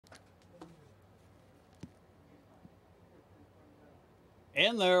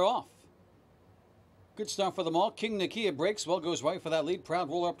And they're off. Good start for them all. King Nakia breaks well, goes right for that lead. Proud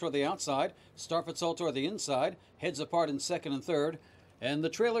Ruler up toward the outside. Star Fitz-All toward the inside. Heads apart in second and third. And the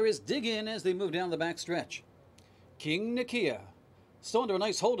trailer is Dig In as they move down the back stretch. King Nakia still under a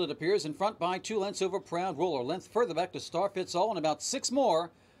nice hold, it appears, in front by 2 lengths over Proud Ruler. Length further back to Star Fitz-All and about 6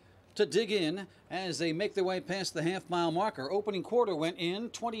 more to Dig In as they make their way past the half-mile marker. Opening quarter went in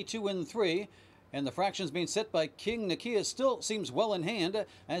 22 and 3. And the fractions being set by King Nakia still seems well in hand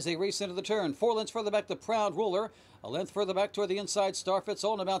as they race into the turn. 4 lengths further back to Proud Ruler. A length further back toward the inside, Star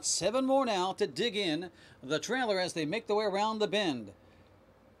Fitz-All, and about 7 more now to Dig In. The trailer as they make their way around the bend.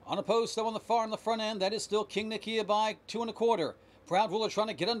 On a post, though, on the far in the front end, that is still King Nakia by 2 1/4. Proud Ruler trying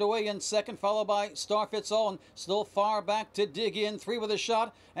to get underway in second, followed by Star Fitz-All, and still far back to Dig In. 3 with a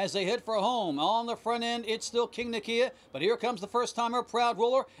shot as they head for home. On the front end, it's still King Nakia, but here comes the first-timer, Proud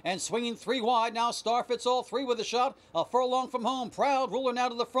Ruler, and swinging 3 wide. Now Star Fitz-All, 3 with a shot, a furlong from home. Proud Ruler now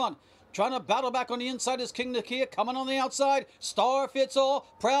to the front. Trying to battle back on the inside is King Nakia. Coming on the outside, Star Fitz-All.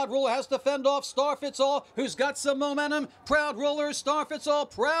 Proud Ruler has to fend off Star Fitz-All, who's got some momentum. Proud Ruler, Star Fitz-All,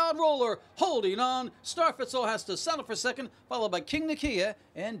 Proud Ruler holding on. Star Fitz-All has to settle for second, followed by King Nakia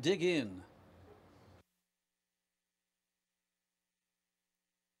and Dig In.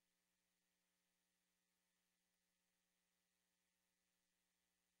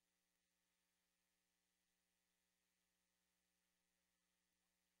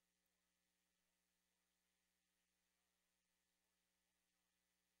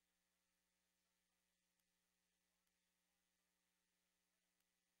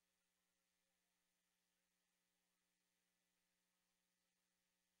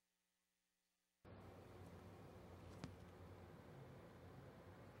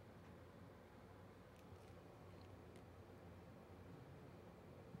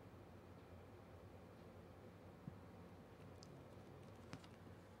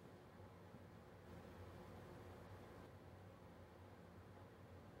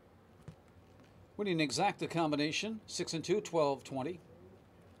 Winning exacta combination, 6 and 2, 12, 20.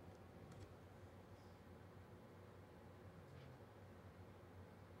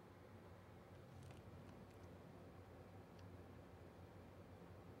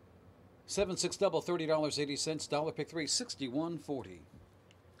 Seven, six, double, $30.80. Dollar pick 3, 61.40.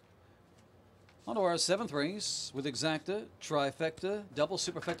 On to our 7th race with exacta, trifecta, double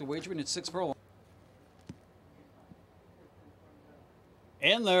superfecta wagering at 6 furlongs.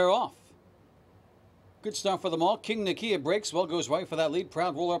 And they're off. Good start for them all. King Nakia breaks well, goes right for that lead.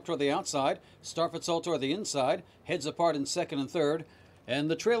 Proud Ruler up toward the outside. Star Fitz-All toward the inside. Heads apart in second and third. And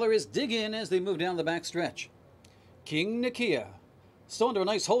the trailer is Dig In as they move down the back stretch. King Nakia still under a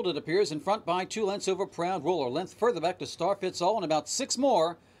nice hold, it appears, in front by 2 lengths over Proud Ruler. Length further back to Star Fitz-All and about 6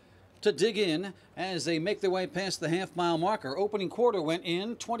 more to Dig In as they make their way past the half-mile marker. Opening quarter went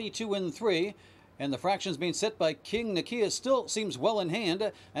in 22 and 3. And the fractions being set by King Nakia still seems well in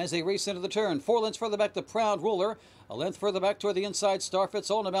hand as they race into the turn. 4 lengths further back to Proud Ruler. A length further back toward the inside, Star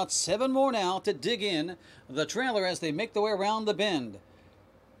Fitz-All, and about 7 more now to Dig In. The trailer as they make their way around the bend.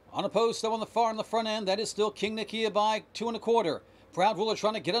 On a post, though, on the far in the front end, that is still King Nakia by 2 1/4. Proud Ruler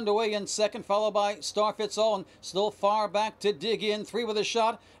trying to get underway in second, followed by Star Fitz-All, and still far back to Dig In. 3 with a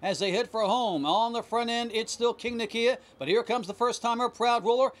shot as they head for home. On the front end, it's still King Nakia, but here comes the first-timer, Proud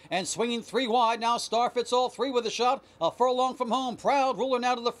Ruler, and swinging 3 wide. Now Star Fitz-All, 3 with a shot, a furlong from home. Proud Ruler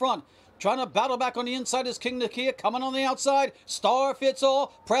now to the front. Trying to battle back on the inside is King Nakia. Coming on the outside, Star Fitz-All.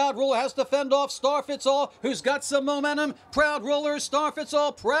 Proud Ruler has to fend off Star Fitz-All, who's got some momentum. Proud Ruler, Star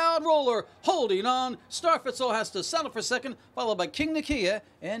Fitz-All, Proud Ruler holding on. Star Fitz-All has to settle for second, followed by King Nakia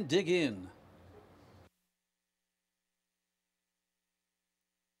and Dig In.